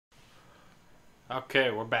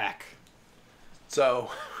Okay, we're back.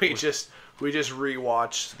 So we just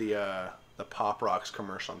rewatched the Pop Rocks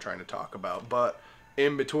commercial I'm trying to talk about, but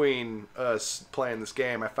in between us playing this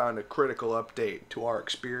game, I found a critical update to our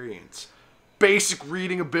experience. Basic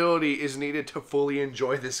reading ability is needed to fully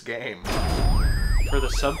enjoy this game. For the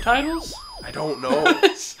subtitles? I don't know.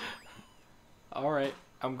 Alright,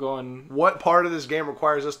 I'm going... What part of this game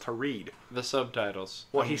requires us to read? The subtitles.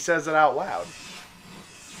 Well, he says it out loud.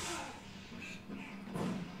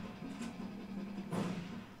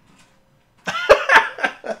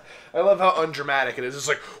 I love how undramatic it is. It's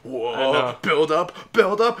like, whoa, build up,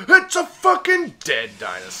 it's a fucking dead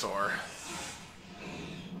dinosaur.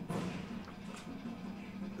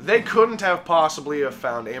 They couldn't have possibly have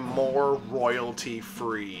found a more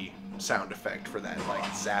royalty-free sound effect for that, like,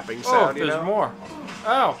 zapping sound, you know? there's more.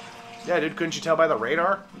 Oh. Yeah, dude, couldn't you tell by the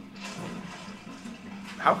radar?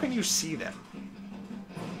 How can you see them?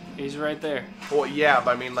 He's right there. Well, yeah,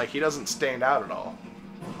 but I mean, like, he doesn't stand out at all.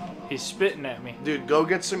 He's spitting at me. Dude, go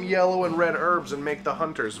get some yellow and red herbs and make the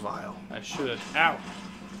hunter's vial. I should. Ow.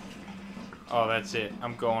 Oh, that's it.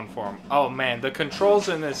 I'm going for him. Oh, man. The controls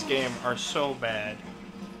in this game are so bad.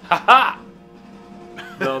 Ha-ha!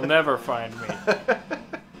 They'll never find me.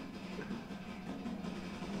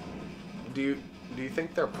 Do you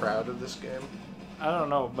think they're proud of this game? I don't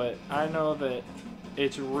know, but I know that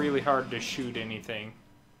it's really hard to shoot anything.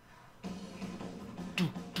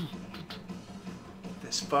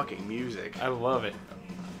 This fucking music. I love it.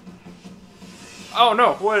 Oh,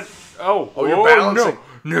 no. What? Oh, you're balancing.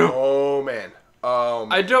 No. Oh, man.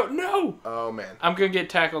 I don't know. Oh, man. I'm going to get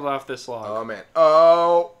tackled off this log. Oh, man.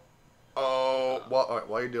 Oh. Well, all right,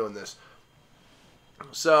 while you're doing this.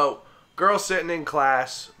 So, girl sitting in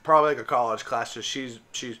class, probably like a college class, so she's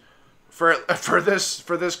for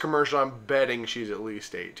this commercial, I'm betting she's at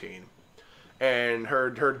least 18. And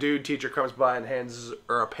her dude teacher comes by and hands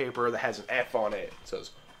her a paper that has an F on it. It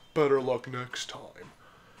says, "Better luck next time."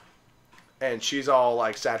 And she's all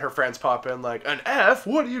like sad. Her friends pop in like, "An F?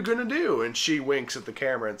 What are you gonna do?" And she winks at the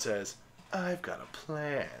camera and says, "I've got a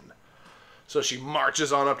plan." So she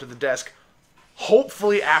marches on up to the desk,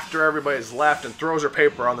 hopefully after everybody's left, and throws her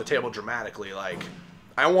paper on the table dramatically like,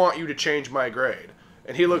 "I want you to change my grade."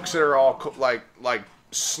 And he looks at her all like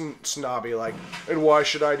snobby, like, "And why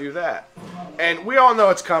should I do that?" And we all know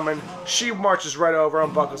it's coming. She marches right over,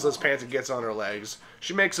 unbuckles those pants, and gets on her legs.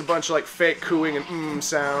 She makes a bunch of like fake cooing and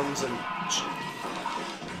sounds, and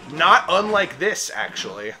not unlike this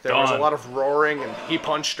actually. There was a lot of roaring, and he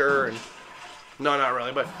punched her, and no, not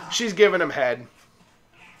really, but she's giving him head.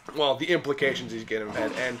 Well, the implications he's giving him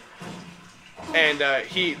head, and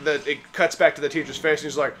it cuts back to the teacher's face,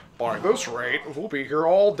 and he's like, "By this rate, we'll be here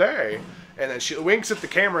all day." And then she winks at the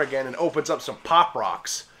camera again and opens up some Pop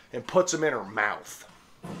Rocks and puts them in her mouth.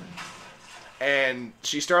 And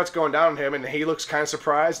she starts going down on him, and he looks kind of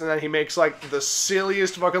surprised, and then he makes like the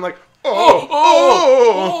silliest fucking like,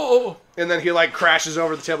 oh. And then he like crashes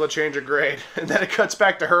over the table to change her grade. And then it cuts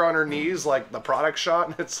back to her on her knees, like the product shot,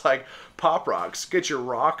 and it's like, "Pop Rocks, get your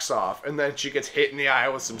rocks off." And then she gets hit in the eye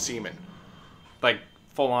with some semen. Like,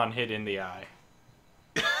 full-on hit in the eye.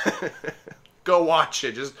 Go watch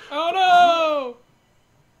it. Just, oh no!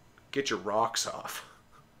 Get your rocks off.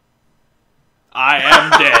 I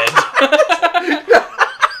am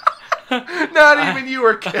dead. Not even you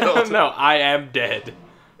were killed. No, I am dead.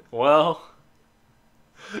 Well,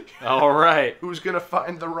 alright. Who's gonna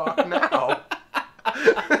find the rock now?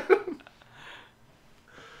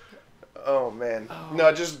 Oh, man.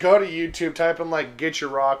 No, just go to YouTube, type in, like, "Get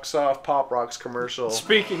your rocks off, Pop Rocks commercial."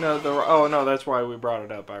 Speaking of the... Oh, no, that's why we brought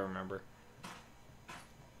it up, I remember.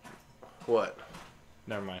 What?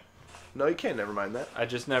 Never mind. No, you can't never mind that. I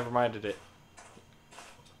just never minded it.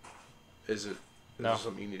 Is it No.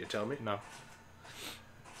 something you need to tell me? No.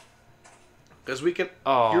 Because we can...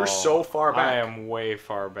 Oh, you're so far back. I am way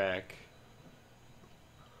far back.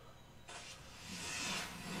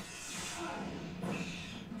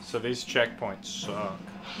 So these checkpoints suck.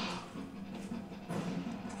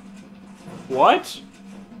 What?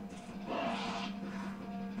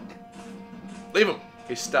 Leave him.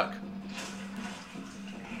 He's stuck.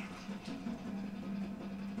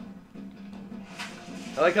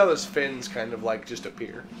 I like how those fins kind of like just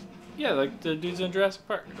appear. Yeah, like the dudes in Jurassic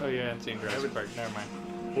Park. Oh, you haven't seen Jurassic Park. Never mind.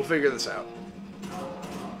 We'll figure this out.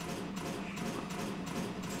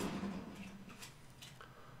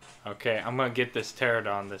 Okay, I'm gonna get this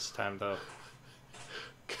pterodon this time, though.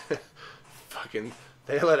 Fucking...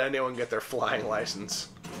 They let anyone get their flying license.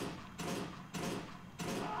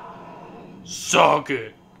 So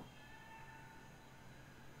good.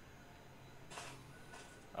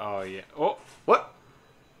 Oh, yeah. Oh. What?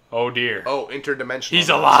 Oh, Oh dear. Oh, interdimensional. He's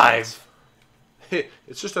alive.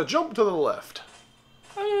 It's just a jump to the left.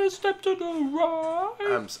 A step to the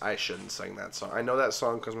right. I shouldn't sing that song. I know that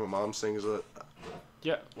song because my mom sings it.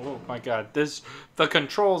 Yeah. Oh my God. The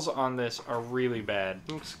controls on this are really bad.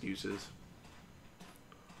 Excuses.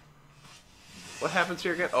 What happens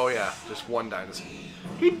here again? Oh yeah, just one dinosaur.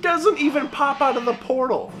 He doesn't even pop out of the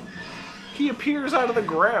portal. He appears out of the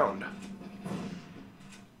ground.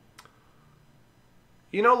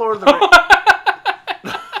 You know Lord of the Rings.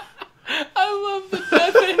 I love the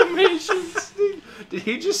death animations. Did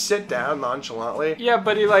he just sit down nonchalantly? Yeah,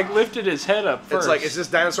 but he like lifted his head up first. It's like, is this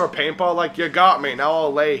dinosaur paintball? Like, you got me. Now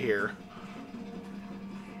I'll lay here.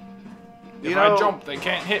 If I jump, they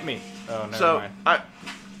can't hit me. Oh, never mind.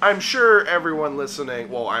 I'm sure everyone listening,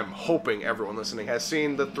 well, I'm hoping everyone listening has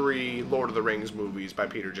seen the 3 Lord of the Rings movies by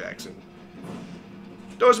Peter Jackson.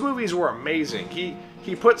 Those movies were amazing.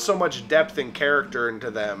 He put so much depth and character into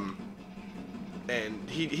them, and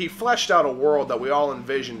he fleshed out a world that we all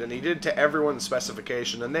envisioned, and he did to everyone's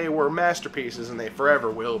specification, and they were masterpieces, and they forever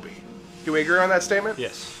will be. Can we agree on that statement?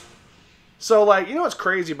 Yes. So, like, you know what's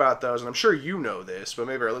crazy about those, and I'm sure you know this, but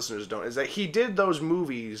maybe our listeners don't, is that he did those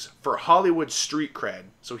movies for Hollywood street cred,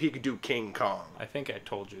 so he could do King Kong. I think I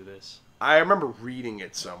told you this. I remember reading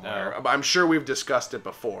it somewhere. Oh. I'm sure we've discussed it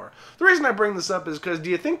before. The reason I bring this up is because do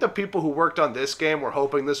you think the people who worked on this game were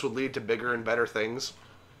hoping this would lead to bigger and better things?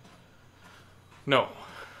 No.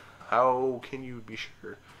 How can you be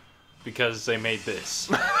sure? Because they made this.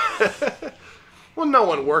 Well, no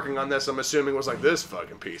one working on this, I'm assuming, was like, this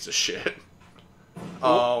fucking piece of shit.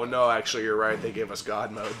 Oh, no, actually, you're right. They gave us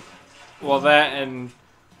God mode. Well, that and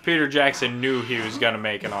Peter Jackson knew he was going to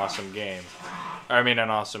make an awesome game. I mean, an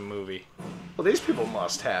awesome movie. Well, these people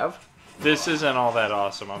must have. This isn't all that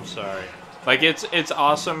awesome, I'm sorry. Like, it's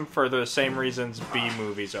awesome for the same reasons B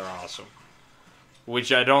movies are awesome.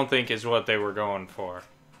 Which I don't think is what they were going for.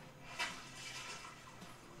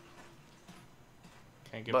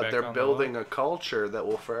 Can't get but back they're on building a culture that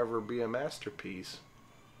will forever be a masterpiece.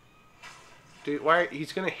 Dude, why?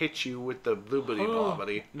 He's gonna hit you with the bloobity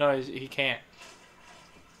blobbity. No, he can't.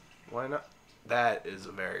 Why not? That is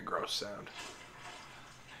a very gross sound.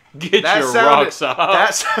 Get that your rocks off.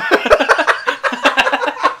 That's.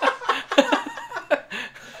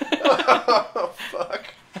 Oh, fuck.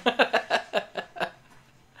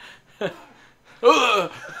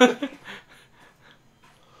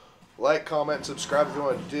 Like, comment, subscribe if you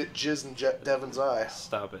want to jizz in Devin's eye.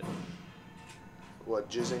 Stop it. What,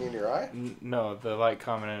 jizzing in your eye? No, the like,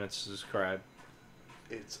 comment, and subscribe.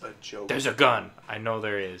 It's a joke. There's a gun. I know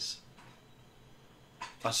there is.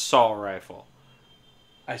 Assault rifle.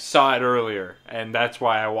 I saw it earlier, and that's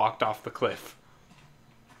why I walked off the cliff.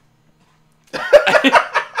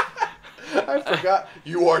 I forgot.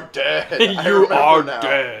 You are dead. You are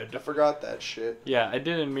dead. I forgot that shit. Yeah, I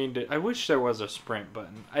didn't mean to. I wish there was a sprint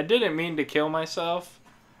button. I didn't mean to kill myself.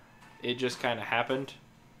 It just kind of happened.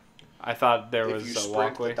 I thought there was a walkway.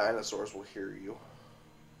 If you sprint, the dinosaurs will hear you.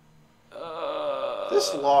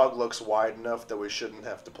 This log looks wide enough that we shouldn't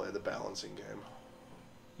have to play the balancing game.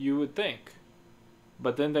 You would think.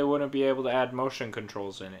 But then they wouldn't be able to add motion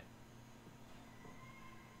controls in it.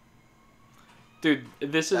 Dude,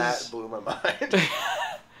 That blew my mind.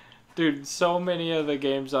 Dude, so many of the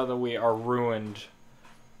games on the Wii are ruined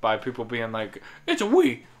by people being like, it's a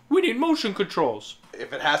Wii! We need motion controls!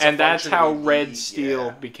 If it has and that's how Red Steel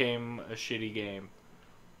became a shitty game.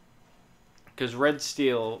 Because Red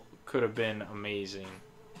Steel could have been amazing.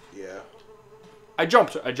 Yeah. I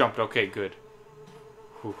jumped. Okay, good.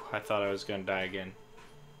 Whew, I thought I was going to die again.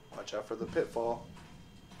 Watch out for the pitfall.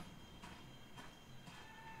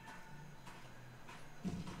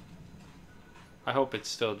 I hope it's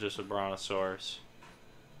still just a brontosaurus.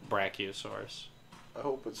 Brachiosaurus. I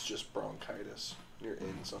hope it's just bronchitis. You're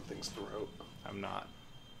in something's throat. I'm not.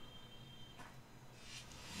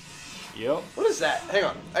 Yep. What is that? Hang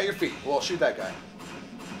on. At your feet. Well, shoot that guy.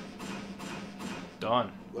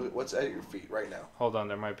 Done. Look at what's at your feet right now. Hold on,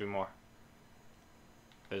 there might be more.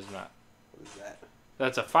 There's not. What is that?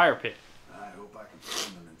 That's a fire pit. I hope I can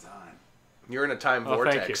find them in time. You're in a time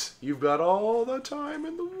vortex. Thank you. You've got all the time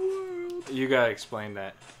in the world. You gotta explain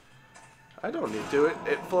that. I don't need to.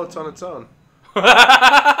 It floats on its own.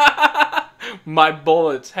 My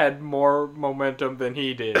bullets had more momentum than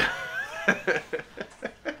he did.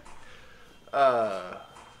 I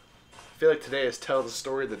feel like today is tell the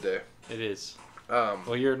story of the day. It is.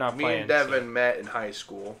 Well, you're not me playing. Me and Devin met in high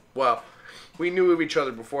school. Well, we knew of each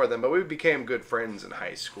other before then, but we became good friends in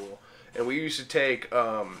high school. And we used to take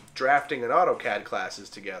drafting and AutoCAD classes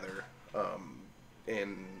together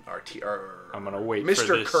in our I'm gonna wait Mr.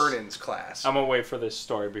 for this. Kernan's class. I'm gonna wait for this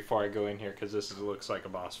story before I go in here because looks like a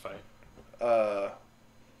boss fight.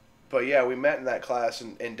 But yeah, we met in that class,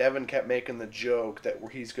 and Devin kept making the joke that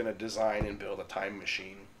he's gonna design and build a time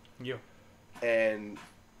machine. Yeah. And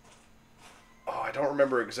I don't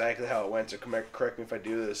remember exactly how it went. So correct me if I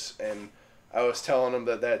do this. And I was telling him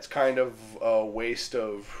that that's kind of a waste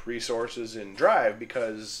of resources and drive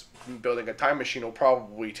because building a time machine will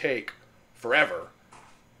probably take forever.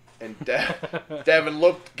 And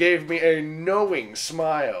Devin gave me a knowing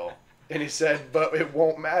smile, and he said, "But it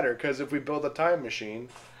won't matter because if we build a time machine,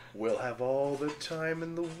 we'll have all the time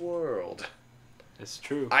in the world." It's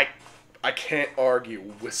true. I can't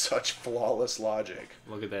argue with such flawless logic.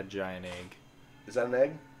 Look at that giant egg. Is that an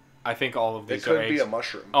egg? I think all of these It could are eggs. be a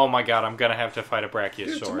mushroom. Oh my god, I'm gonna have to fight a Brachiosaurus.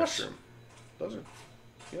 Dude, it's a mushroom. Those are.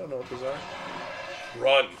 You don't know what those are.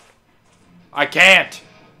 Run. I can't.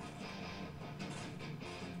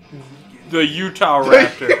 The Utah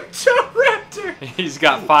Raptor. Utah Raptor. He's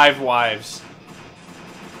got 5 wives.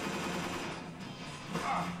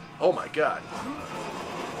 Oh my god.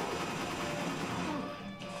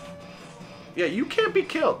 Yeah, you can't be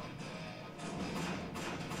killed.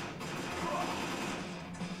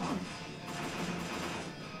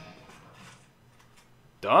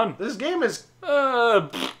 Done. This game is.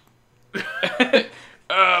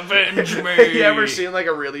 Avenge me. You ever seen like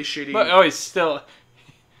a really shitty? But, he's still.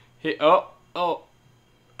 There.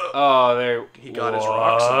 He got his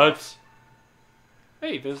rocks off.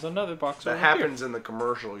 Hey, there's another box That over happens here. in the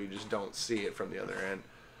commercial. You just don't see it from the other end.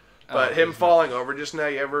 But him falling over just now,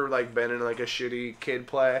 you ever like been in like a shitty kid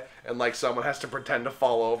play and like someone has to pretend to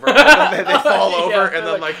fall over and then they fall over and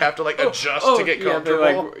then like have to like adjust to get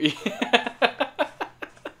comfortable?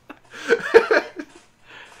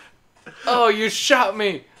 Oh, you shot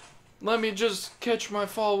me! Let me just catch my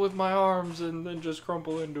fall with my arms and then just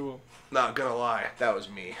crumple into him. Not gonna lie, that was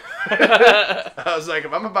me. I was like,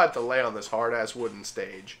 if I'm about to lay on this hard ass wooden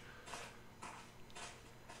stage.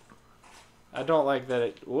 I don't like that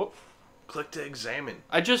it... Whoop. Click to examine.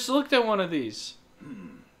 I just looked at one of these.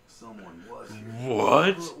 Someone was here.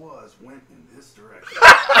 What? Whoever it was went in this direction.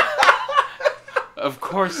 Of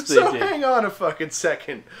course they So did. hang on a fucking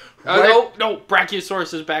second. No,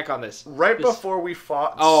 Brachiosaurus is back on this. Before we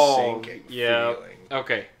fought sinking feeling.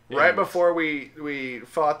 Okay. Right before we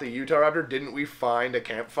fought the Utah Raptor, didn't we find a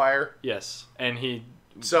campfire? Yes, and he...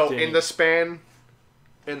 So in the span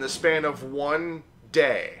of one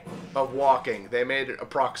day of walking, they made it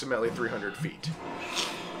approximately 300 feet.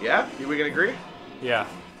 Yeah? We can agree? Yeah.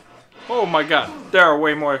 Oh my god, there are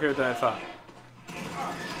way more here than I thought.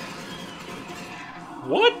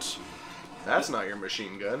 What? That's not your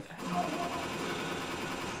machine gun.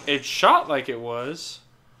 It shot like it was.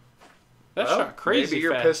 That shot crazy Maybe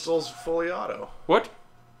your fast. pistol's fully auto. What?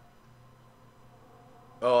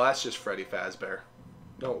 Oh, that's just Freddy Fazbear.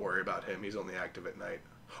 Don't worry about him. He's only active at night.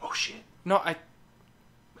 Oh, shit. No, I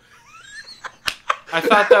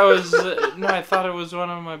thought that was... I thought it was one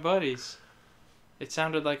of my buddies. It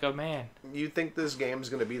sounded like a man. You think this game's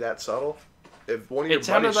going to be that subtle? If one of your It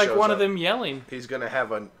sounded buddies like shows one up, of them yelling. he's going to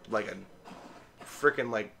have a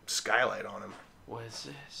freaking skylight on him. What is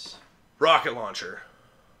this? Rocket launcher.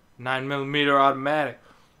 9mm automatic.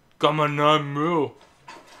 Come on, 9mm.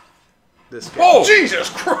 This game. Oh! Jesus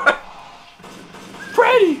Christ!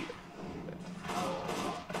 Freddy!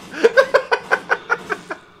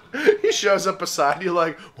 He shows up beside you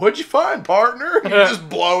like, what'd you find, partner? You just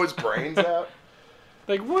blow his brains out.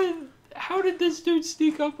 Like, what? How did this dude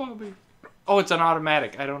sneak up on me? Oh, it's an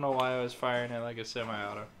automatic. I don't know why I was firing it like a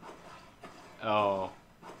semi-auto. Oh.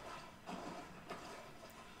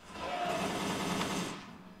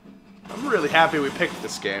 I'm really happy we picked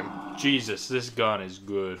this game. Jesus, this gun is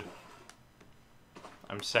good.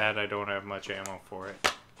 I'm sad I don't have much ammo for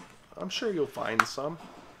it. I'm sure you'll find some.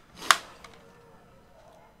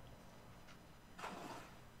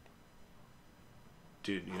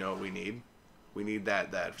 Dude, you know what we need? We need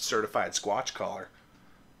that certified Squatch collar.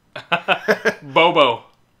 Bobo.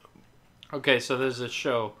 Okay, so there's a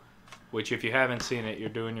show, which if you haven't seen it, you're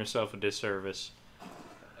doing yourself a disservice.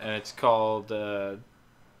 And it's called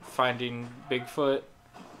Finding Bigfoot.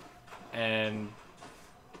 And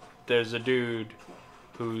there's a dude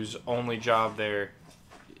whose only job there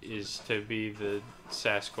is to be the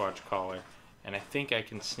Sasquatch caller. And I think I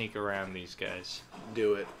can sneak around these guys.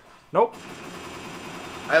 Do it. Nope.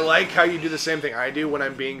 I like how you do the same thing I do when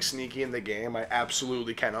I'm being sneaky in the game. I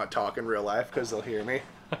absolutely cannot talk in real life because they'll hear me.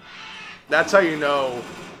 That's how you know.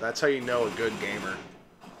 That's how you know a good gamer.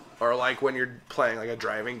 Or like when you're playing like a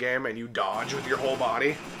driving game and you dodge with your whole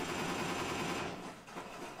body.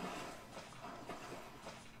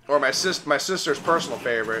 or my sister's personal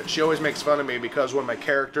favorite. She always makes fun of me because when my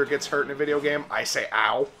character gets hurt in a video game, I say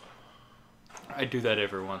 "ow." I do that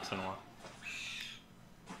every once in a while.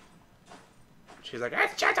 She's like,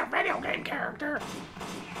 "It's just a video game character."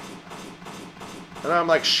 And I'm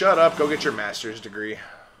like, "Shut up, go get your master's degree."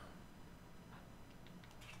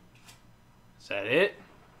 Is that it?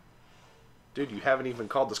 Dude, you haven't even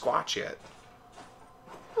called the Squatch yet.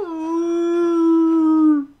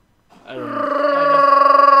 I don't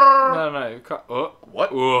know. No. Oh.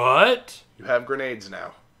 What? What? You have grenades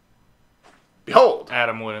now. Behold!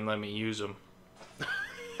 Adam wouldn't let me use them.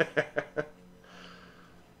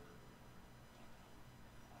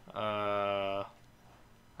 I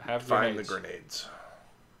have Find grenades. the grenades.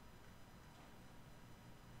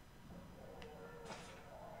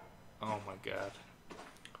 Oh my god.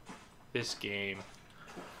 This game.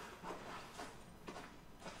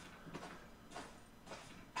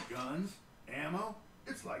 Guns, ammo,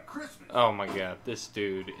 it's like Christmas. Oh my god, this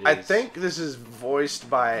dude is... I think this is voiced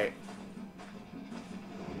by...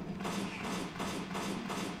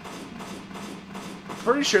 I'm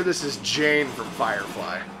pretty sure this is Jane from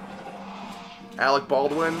Firefly. Alec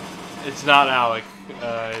Baldwin. It's not Alec.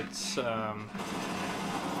 It's,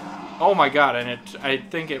 Oh my god, and I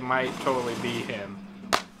think it might totally be him.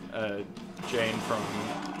 Jane from...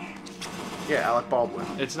 Yeah, Alec Baldwin.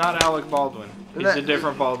 It's not Alec Baldwin. He's a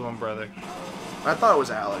different Baldwin brother. I thought it was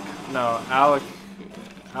Alec. No,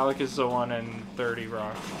 Alec is the one in 30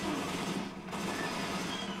 Rock.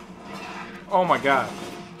 Oh my god.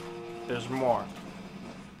 There's more.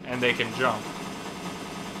 And they can jump.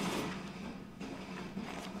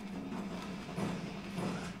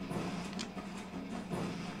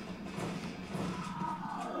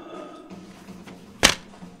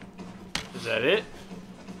 Is that it?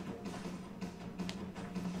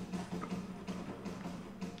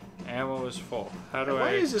 Ammo is full. How do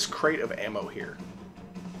Why is this crate of ammo here?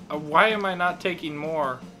 Why am I not taking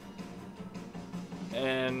more?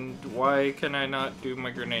 And why can I not do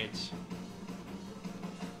my grenades?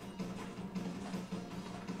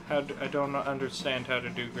 I don't understand how to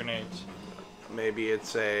do grenades. Maybe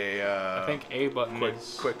it's a I think A button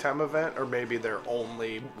is... quick time event, or maybe they're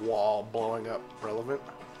only while blowing up relevant.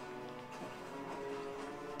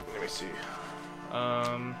 Let me see.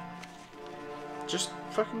 Just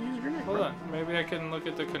fucking use a grenade. Hold on. Maybe I can look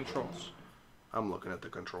at the controls. I'm looking at the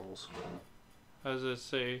controls. How does it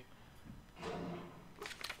say?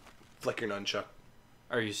 Flick your nunchuck.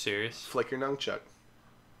 Are you serious? Flick your nunchuck.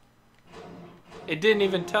 It didn't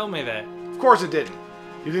even tell me that. Of course it didn't.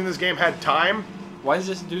 You think this game had time? Why is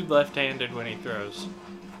this dude left-handed when he throws?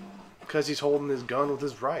 Because he's holding his gun with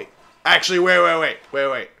his right. Actually, wait.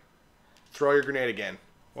 Throw your grenade again.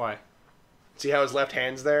 Why? See how his left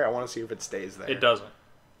hand's there? I want to see if it stays there. It doesn't.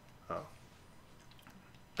 Oh.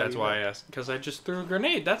 That's why I asked. Because I just threw a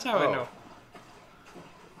grenade. That's how I know.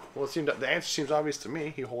 Well, the answer seems obvious to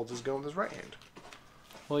me. He holds his gun with his right hand.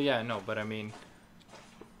 Well, yeah, no, but I mean...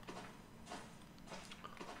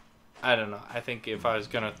 I don't know. I think if I was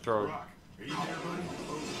going to throw... Rock, are you there,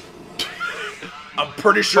 buddy? I'm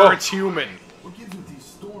pretty sure it's human. What gives with these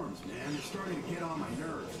storms, man? They're starting to get on my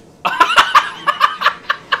nerves.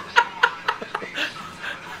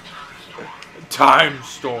 Time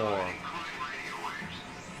Storm.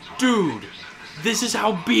 Dude, this is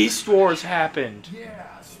how Beast Wars happened.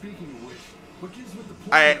 Yeah, speaking of which, what gives with the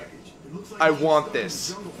plague rage? It looks like I it's want stuck in this.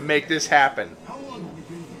 the jungle for Make this happen. How long have we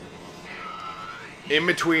been here? In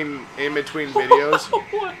between videos,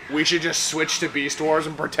 we should just switch to Beast Wars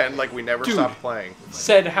and pretend like we never Dude. stopped playing.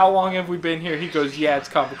 Said, how long have we been here? He goes, yeah, it's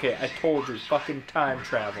complicated. I told you, fucking time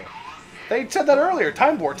travel. They said that earlier.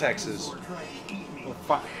 Time vortexes.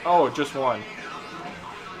 Oh, just one.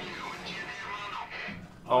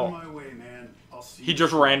 On Oh, my way, man. I'll see he you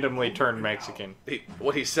just soon. randomly turned Mexican.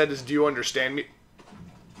 What he said is, "Do you understand me?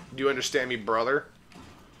 Do you understand me, brother?"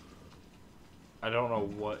 I don't know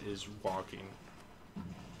what is walking.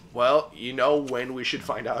 Well, you know when we should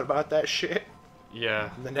find out about that shit?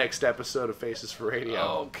 Yeah. In the next episode of Faces for Radio.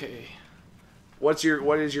 Okay. What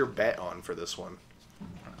is your bet on for this one?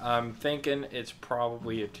 I'm thinking it's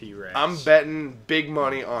probably a T-Rex. I'm betting big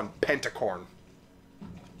money on Pentacorn.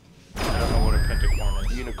 I don't know what a pentacorn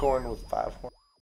is. Unicorn with 5 horns.